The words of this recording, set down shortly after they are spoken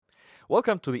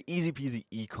Welcome to the Easy Peasy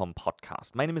Ecom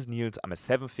podcast. My name is Niels. I'm a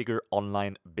seven-figure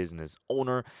online business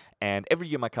owner, and every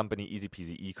year my company Easy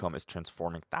Peasy Ecom is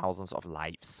transforming thousands of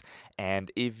lives. And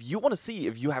if you want to see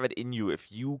if you have it in you, if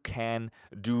you can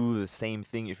do the same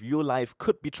thing, if your life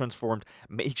could be transformed,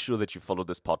 make sure that you follow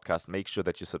this podcast, make sure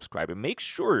that you subscribe, and make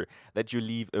sure that you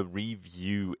leave a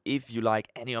review if you like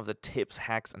any of the tips,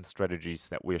 hacks, and strategies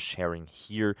that we're sharing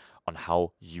here on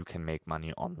how you can make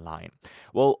money online.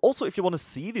 Well, also, if you want to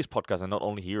see these podcasts and not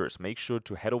only hear us, make sure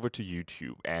to head over to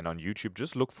YouTube. And on YouTube,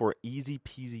 just look for Easy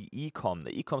Peasy Ecom.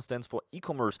 The Ecom stands for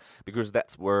e-commerce because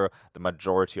that's where the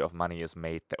majority of money is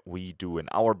made that we do in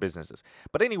our businesses.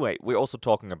 But anyway, we're also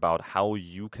talking about how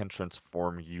you can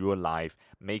transform your life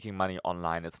making money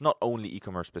online. It's not only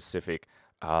e-commerce specific.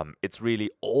 It's really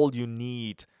all you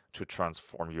need to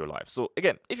transform your life. So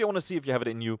again, if you want to see if you have it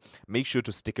in you, make sure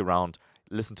to stick around.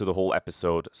 Listen to the whole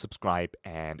episode, subscribe,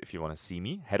 and if you want to see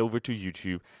me, head over to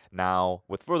YouTube. Now,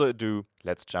 with further ado,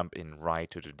 let's jump in right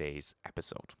to today's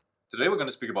episode. Today we're going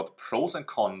to speak about the pros and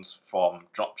cons from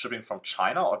dropshipping from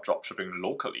China or dropshipping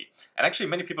locally. And actually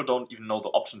many people don't even know the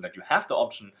option that you have the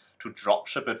option to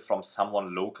dropship it from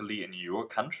someone locally in your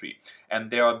country.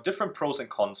 And there are different pros and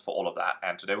cons for all of that.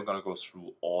 And today we're going to go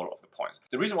through all of the points.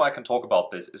 The reason why I can talk about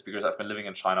this is because I've been living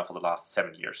in China for the last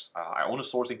 7 years. I own a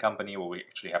sourcing company where we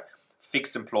actually have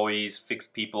fixed employees,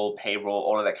 fixed people, payroll,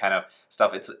 all of that kind of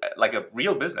stuff. It's like a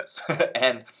real business.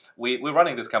 And we're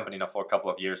running this company now for a couple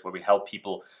of years where we help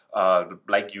people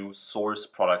like you source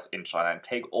products in China and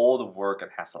take all the work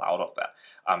and hassle out of that.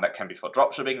 That can be for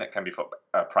dropshipping, that can be for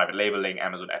private labeling,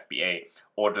 Amazon FBA,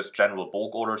 or just general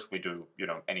bulk orders. We do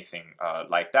anything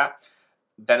like that.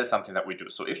 That is something that we do.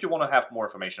 So if you want to have more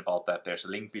information about that, there's a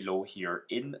link below here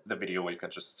in the video where you can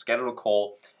just schedule a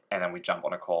call and then we jump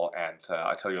on a call and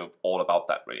I tell you all about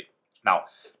that really. Now,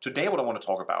 today what I want to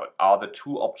talk about are the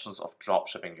two options of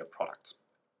dropshipping your products.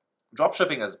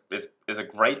 Dropshipping is a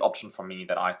great option for me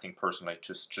that I think personally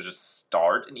to just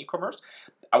start in e-commerce.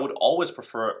 I would always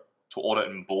prefer to order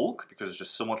in bulk because it's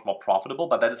just so much more profitable,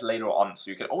 but that is later on. So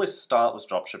you can always start with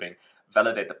dropshipping,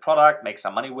 validate the product, make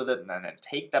some money with it, and then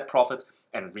take that profit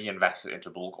and reinvest it into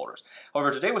bulk orders.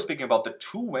 However, today we're speaking about the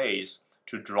two ways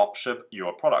to dropship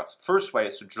your products. First way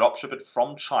is to dropship it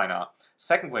from China.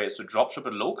 Second way is to dropship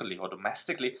it locally or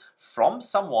domestically from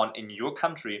someone in your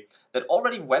country that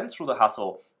already went through the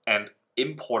hustle and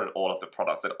imported all of the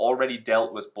products, that already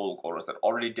dealt with bulk orders, that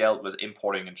already dealt with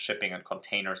importing and shipping and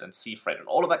containers and sea freight and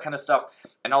all of that kind of stuff.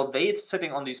 And now they're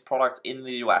sitting on these products in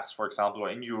the US, for example, or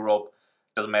in Europe.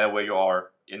 Doesn't matter where you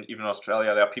are, even in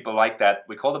Australia, there are people like that.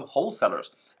 We call them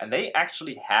wholesalers. And they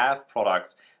actually have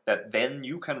products that then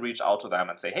you can reach out to them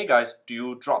and say, hey guys, do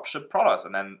you dropship products?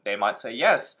 And then they might say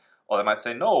yes, or they might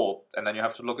say no, and then you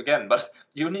have to look again. But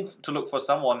you need to look for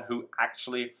someone who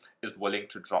actually is willing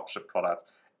to dropship products.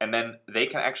 And then they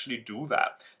can actually do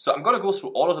that. So I'm going to go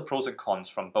through all of the pros and cons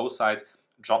from both sides,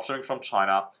 dropshipping from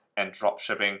China and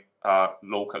dropshipping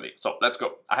locally. So let's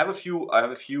go. I have a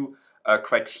few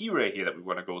criteria here that we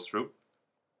want to go through.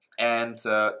 And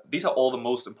these are all the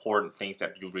most important things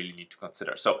that you really need to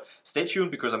consider. So stay tuned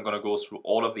because I'm going to go through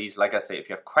all of these. Like I say, if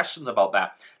you have questions about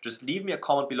that, just leave me a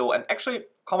comment below. And actually,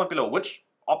 comment below which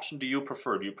option do you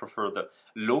prefer? Do you prefer the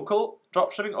local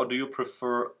dropshipping or do you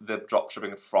prefer the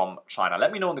dropshipping from China?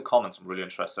 Let me know in the comments. I'm really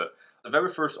interested. The very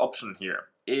first option here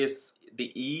is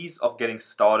the ease of getting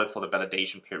started for the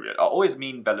validation period. I always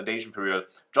mean validation period.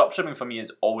 Dropshipping for me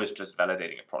is always just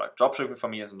validating a product. Dropshipping for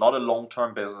me is not a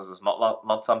long-term business. It's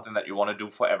not something that you want to do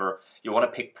forever. You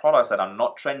want to pick products that are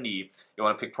not trendy. You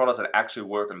want to pick products that actually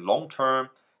work in long-term.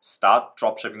 Start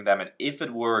dropshipping them, and if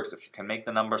it works, if you can make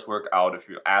the numbers work out, if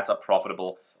your ads are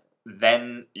profitable,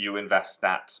 then you invest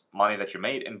that money that you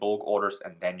made in bulk orders,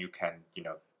 and then you can,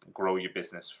 grow your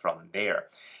business from there.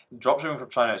 Dropshipping from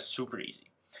China is super easy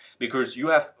because you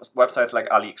have websites like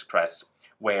AliExpress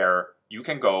where you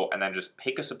can go and then just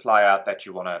pick a supplier that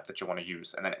you wanna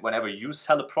use, and then whenever you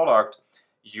sell a product,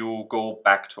 you go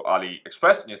back to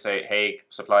AliExpress and you say, "Hey,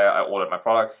 supplier, I ordered my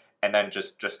product," and then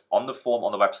just on the form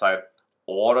on the website,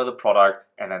 order the product,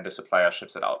 and then the supplier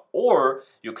ships it out. Or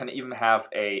you can even have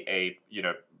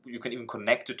you can even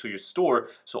connect it to your store,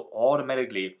 so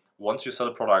automatically once you sell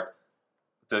a product,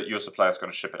 your supplier is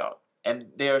going to ship it out. And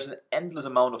there's an endless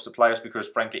amount of suppliers because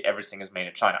frankly everything is made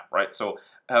in China, right? So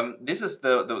this is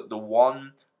the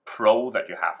one pro that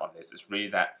you have on this, is really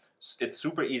that it's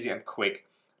super easy and quick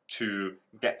to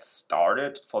get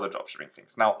started for the dropshipping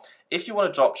things. Now, if you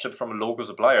want to dropship from a local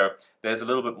supplier, there's a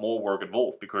little bit more work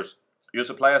involved because your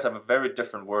suppliers have a very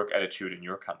different work attitude in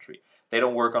your country. They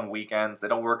don't work on weekends. They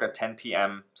don't work at 10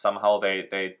 p.m. Somehow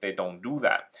they don't do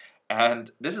that.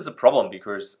 And this is a problem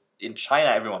because in China,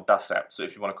 everyone does that. So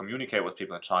if you want to communicate with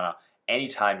people in China,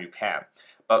 anytime you can.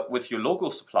 But with your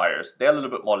local suppliers, they're a little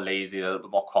bit more lazy, a little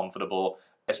bit more comfortable,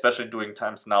 especially during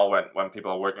times now when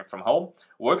people are working from home.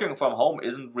 Working from home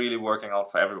isn't really working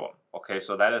out for everyone. Okay,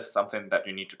 so that is something that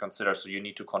you need to consider. So you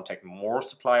need to contact more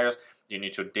suppliers. You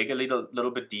need to dig a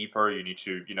little bit deeper. You need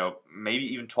to, maybe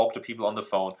even talk to people on the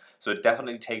phone. So it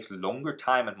definitely takes longer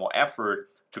time and more effort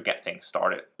to get things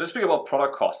started. Let's speak about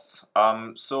product costs.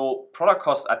 So product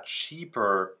costs are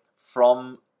cheaper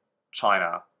from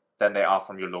China than they are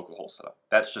from your local wholesaler.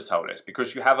 That's just how it is,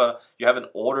 because you have an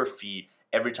order fee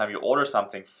every time you order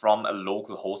something from a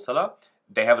local wholesaler.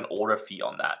 They have an order fee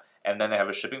on that, and then they have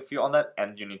a shipping fee on that,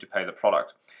 and you need to pay the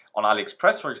product. On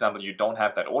AliExpress, for example, you don't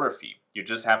have that order fee. You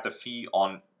just have the fee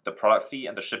on the product fee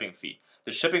and the shipping fee.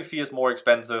 The shipping fee is more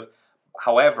expensive.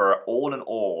 However, all in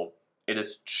all, it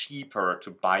is cheaper to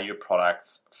buy your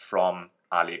products from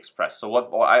AliExpress. So what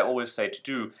I always say to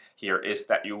do here is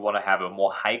that you want to have a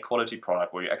more high quality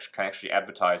product where you can actually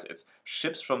advertise it's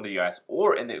ships from the US,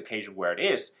 or in the occasion where it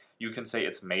is, you can say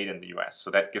it's made in the US.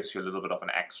 So that gives you a little bit of an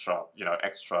extra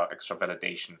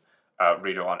validation,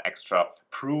 really, on extra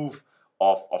proof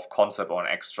of concept, or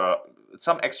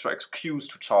some extra excuse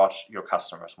to charge your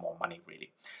customers more money,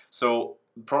 really. So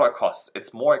product costs,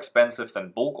 it's more expensive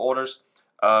than bulk orders.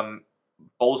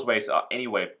 Both ways are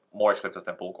anyway more expensive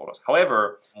than bulk orders.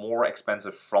 However, more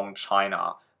expensive from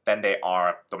China than they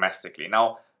are domestically.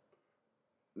 Now,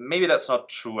 maybe that's not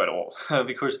true at all,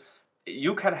 because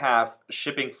you can have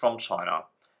shipping from China,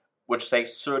 which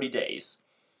takes 30 days,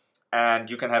 and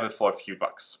you can have it for a few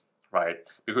bucks, right?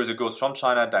 Because it goes from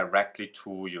China directly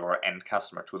to your end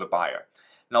customer, to the buyer.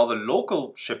 Now, the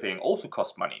local shipping also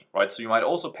costs money, right? So you might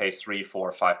also pay $3,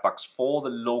 $4, $5 for the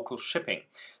local shipping.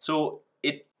 So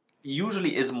it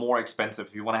usually is more expensive.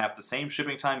 If you want to have the same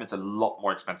shipping time, it's a lot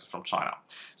more expensive from China.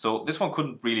 So this one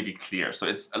couldn't really be clear. So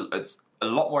it's a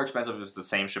lot more expensive if it's the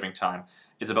same shipping time.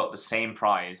 It's about the same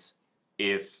price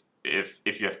if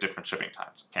you have different shipping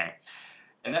times, okay?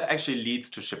 And that actually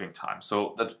leads to shipping time.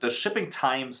 So the shipping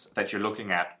times that you're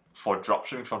looking at for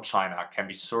dropshipping from China can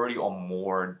be 30 or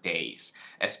more days,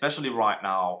 especially right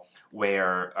now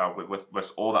where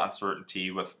with all the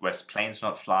uncertainty, with planes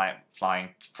not flying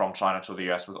from China to the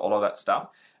US, with all of that stuff,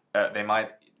 they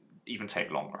might even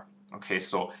take longer. Okay,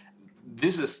 so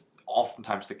this is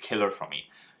oftentimes the killer for me.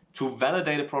 To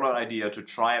validate a product idea, to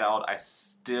try it out, I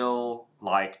still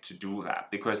like to do that,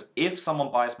 because if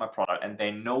someone buys my product and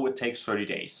they know it takes 30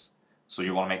 days, so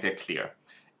you want to make that clear.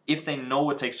 If they know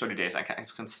it takes 30 days, I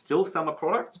can still sell my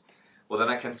products. Well, then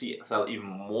I can sell even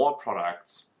more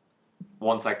products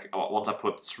once I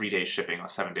put 3-day shipping or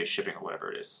 7-day shipping or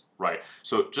whatever it is, right?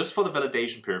 So just for the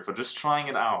validation period, for just trying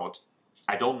it out,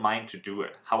 I don't mind to do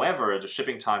it. However, the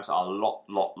shipping times are a lot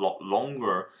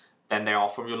longer than they are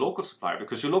from your local supplier,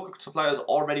 because your local supplier is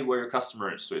already where your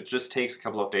customer is. So it just takes a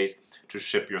couple of days to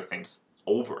ship your things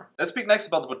over. Let's speak next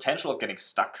about the potential of getting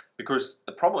stuck, because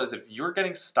the problem is, if you're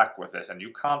getting stuck with this and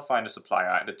you can't find a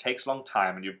supplier and it takes a long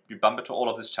time and you bump into all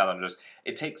of these challenges,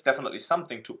 it takes definitely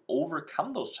something to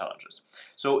overcome those challenges.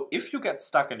 So if you get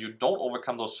stuck and you don't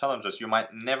overcome those challenges, you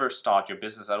might never start your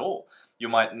business at all. You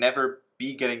might never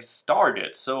be getting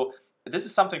started. So this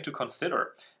is something to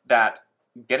consider, that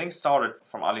getting started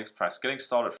from AliExpress, getting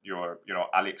started your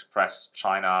AliExpress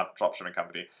China dropshipping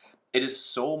company, it is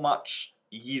so much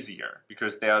easier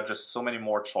because there are just so many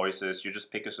more choices. You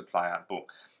just pick a supplier and boom.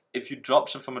 If you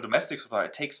dropship from a domestic supplier,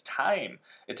 it takes time.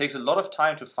 It takes a lot of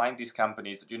time to find these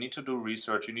companies. You need to do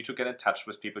research. You need to get in touch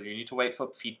with people. You need to wait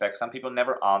for feedback. Some people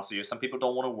never answer you. Some people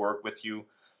don't want to work with you.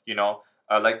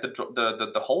 Like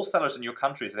the wholesalers in your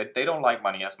country, they don't like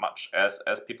money as much as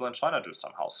people in China do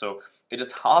somehow. So it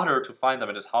is harder to find them.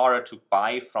 It is harder to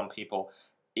buy from people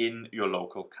in your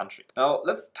local country. Now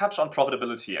let's touch on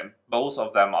profitability, and both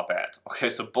of them are bad. Okay,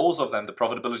 so both of them, the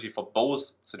profitability for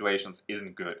both situations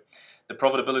isn't good. The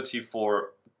profitability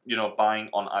for buying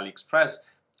on AliExpress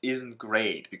isn't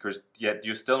great, because yet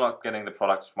you're still not getting the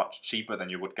products much cheaper than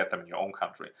you would get them in your own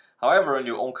country. However, in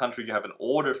your own country, you have an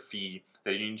order fee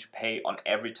that you need to pay on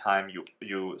every time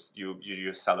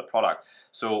you sell a product.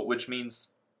 So which means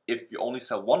if you only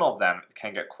sell one of them, it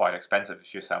can get quite expensive.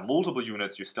 If you sell multiple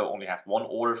units, you still only have one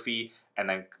order fee, and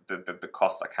then the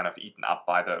costs are kind of eaten up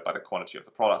by the quantity of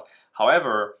the product.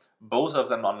 However, both of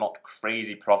them are not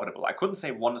crazy profitable. I couldn't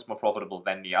say one is more profitable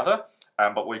than the other,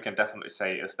 but what you can definitely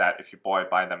say is that if you buy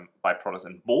products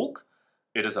in bulk,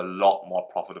 it is a lot more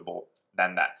profitable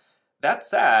than that. That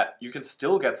said, you can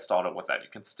still get started with that. You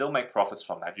can still make profits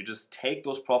from that. You just take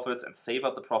those profits and save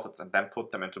up the profits and then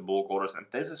put them into bulk orders. And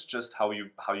this is just how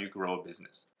you grow a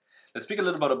business. Let's speak a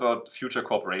little bit about future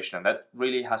cooperation, and that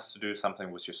really has to do something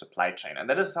with your supply chain. And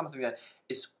that is something that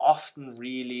is often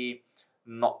really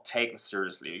not taken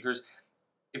seriously, because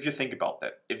if you think about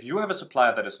that, if you have a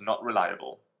supplier that is not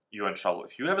reliable, you're in trouble.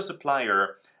 If you have a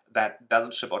supplier that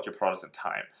doesn't ship out your products in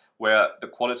time, where the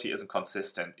quality isn't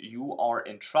consistent, you are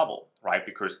in trouble, right?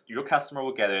 Because your customer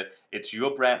will get it. It's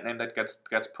your brand name that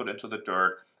gets put into the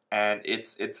dirt, and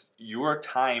it's your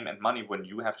time and money when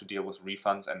you have to deal with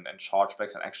refunds and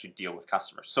chargebacks and actually deal with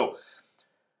customers. So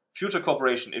future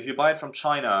cooperation, if you buy it from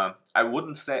China, I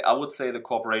would say the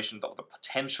cooperation, the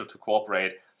potential to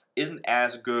cooperate isn't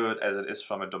as good as it is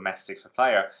from a domestic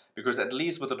supplier, because at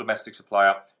least with a domestic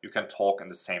supplier, you can talk in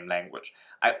the same language.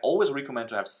 I always recommend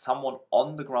to have someone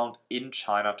on the ground in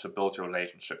China to build your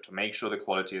relationship, to make sure the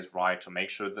quality is right, to make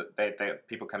sure that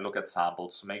people can look at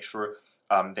samples, to make sure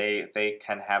they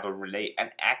can have an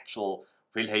actual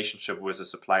relationship with a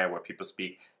supplier where people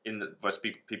speak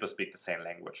the same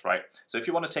language, right? So if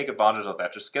you want to take advantage of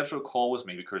that, just schedule a call with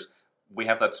me, because we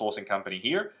have that sourcing company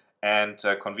here, and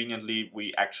conveniently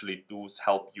we actually do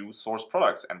help you source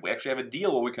products, and we actually have a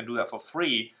deal where we can do that for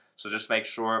free. So just make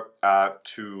sure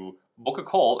to book a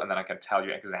call, and then I can tell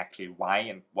you exactly why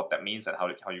and what that means and how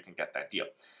you can get that deal.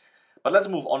 But let's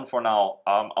move on for now.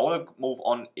 I want to move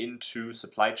on into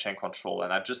supply chain control,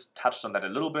 and I just touched on that a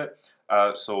little bit.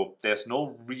 So there's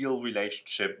no real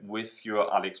relationship with your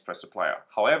AliExpress supplier.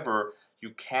 However, you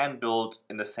can build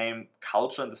in the same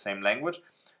culture and the same language.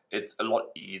 It's a lot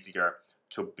easier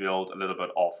to build a little bit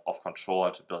of control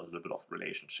and to build a little bit of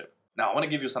relationship. Now, I want to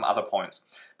give you some other points,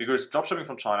 because dropshipping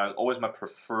from China is always my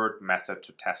preferred method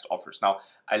to test offers. Now,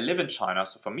 I live in China,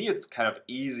 so for me it's kind of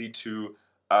easy to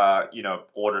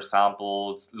order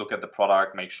samples, look at the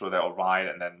product, make sure they're all right,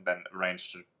 and then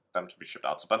arrange them to be shipped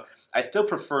out. So, but I still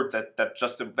prefer that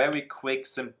just a very quick,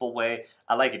 simple way.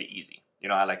 I like it easy.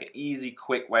 I like an easy,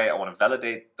 quick way. I want to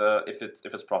validate if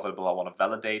it's profitable. I want to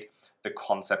validate the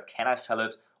concept. Can I sell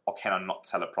it or can I not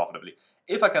sell it profitably?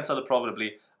 If I can sell it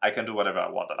profitably, I can do whatever I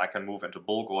want, and I can move into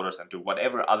bulk orders and do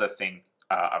whatever other thing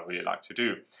I really like to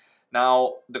do.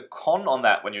 Now, the con on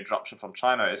that when you dropship from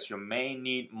China is you may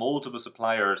need multiple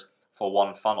suppliers for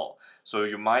one funnel. So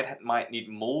you might need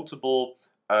multiple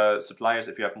suppliers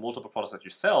if you have multiple products that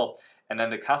you sell, and then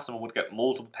the customer would get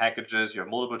multiple packages. You have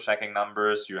multiple tracking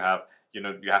numbers. You have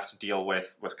to deal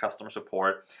with customer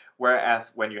support.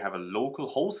 Whereas when you have a local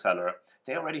wholesaler,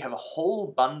 they already have a whole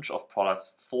bunch of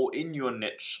products in your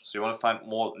niche. So you want to find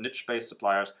more niche-based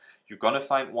suppliers. You're going to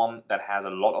find one that has a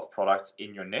lot of products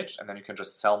in your niche, and then you can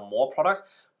just sell more products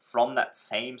from that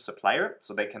same supplier,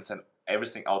 so they can send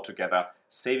everything out together,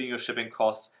 saving your shipping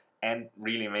costs and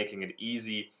really making it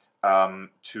easy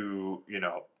to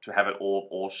have it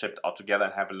all shipped out together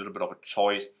and have a little bit of a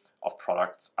choice of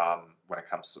products when it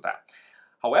comes to that.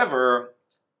 However,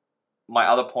 my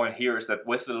other point here is that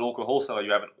with the local wholesaler,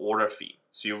 you have an order fee.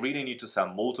 So you really need to sell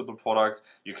multiple products.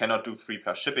 You cannot do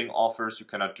 3+ shipping offers. You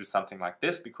cannot do something like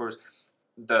this, because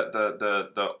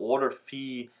the order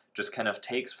fee just kind of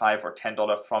takes $5 or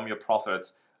 $10 from your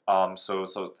profits.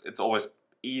 So it's always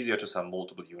easier to sell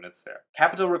multiple units there.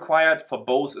 Capital required for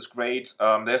both is great.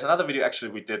 There's another video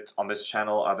actually we did on this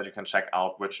channel that you can check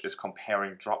out, which is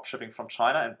comparing drop shipping from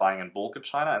China and buying in bulk in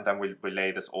China, and then we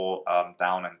lay this all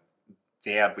down, and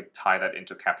there we tie that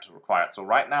into capital required. So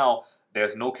right now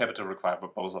there's no capital required for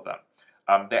both of them.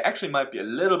 There actually might be a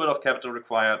little bit of capital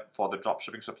required for the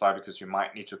dropshipping supplier, because you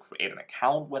might need to create an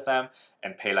account with them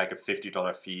and pay like a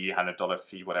 $50 fee, $100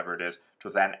 fee, whatever it is, to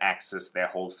then access their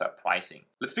wholesale pricing.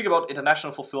 Let's speak about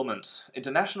international fulfillment.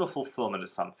 International fulfillment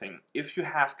is something, if you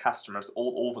have customers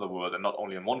all over the world and not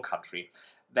only in one country,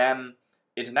 then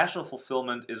international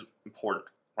fulfillment is important,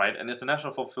 right? And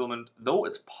international fulfillment, though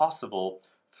it's possible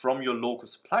from your local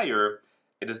supplier,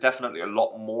 it is definitely a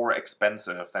lot more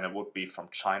expensive than it would be from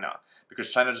China,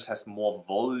 because China just has more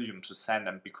volume to send,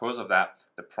 and because of that,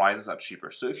 the prices are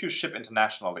cheaper. So if you ship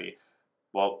internationally,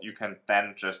 well, you can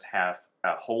then just have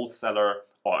a wholesaler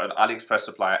or an AliExpress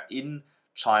supplier in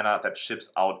China that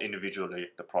ships out individually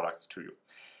the products to you.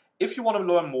 If you want to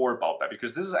learn more about that,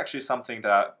 because this is actually something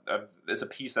that is a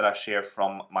piece that I share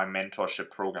from my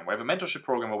mentorship program. We have a mentorship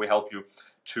program where we help you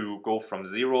to go from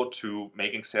zero to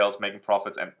making sales, making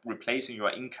profits, and replacing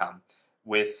your income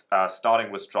with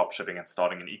starting with dropshipping and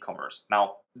starting in e-commerce.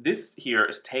 Now, this here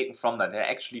is taken from that. There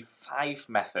are actually 5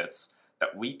 methods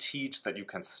that we teach that you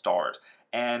can start.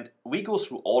 And we go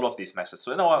through all of these methods.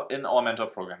 So in our mentor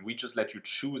program, we just let you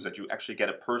choose that. You actually get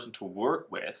a person to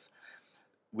work with.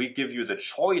 We give you the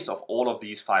choice of all of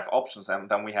these 5 options, and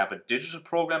then we have a digital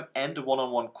program and a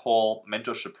one-on-one call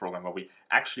mentorship program where we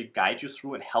actually guide you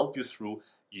through and help you through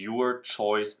your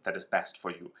choice that is best for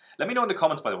you. Let me know in the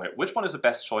comments, by the way, which one is the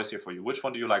best choice here for you? Which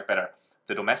one do you like better?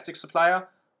 The domestic supplier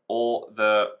or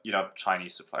the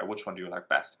Chinese supplier? Which one do you like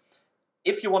best?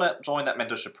 If you want to join that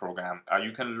mentorship program,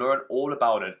 you can learn all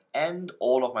about it and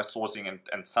all of my sourcing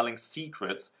and selling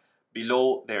secrets.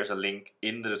 Below, there's a link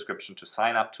in the description to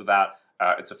sign up to that.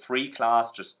 It's a free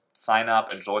class. Just sign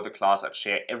up, enjoy the class. I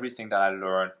share everything that I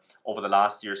learned over the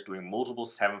last years doing multiple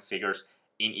 7 figures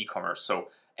in e-commerce. So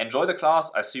enjoy the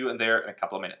class. I see you in there in a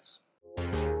couple of minutes.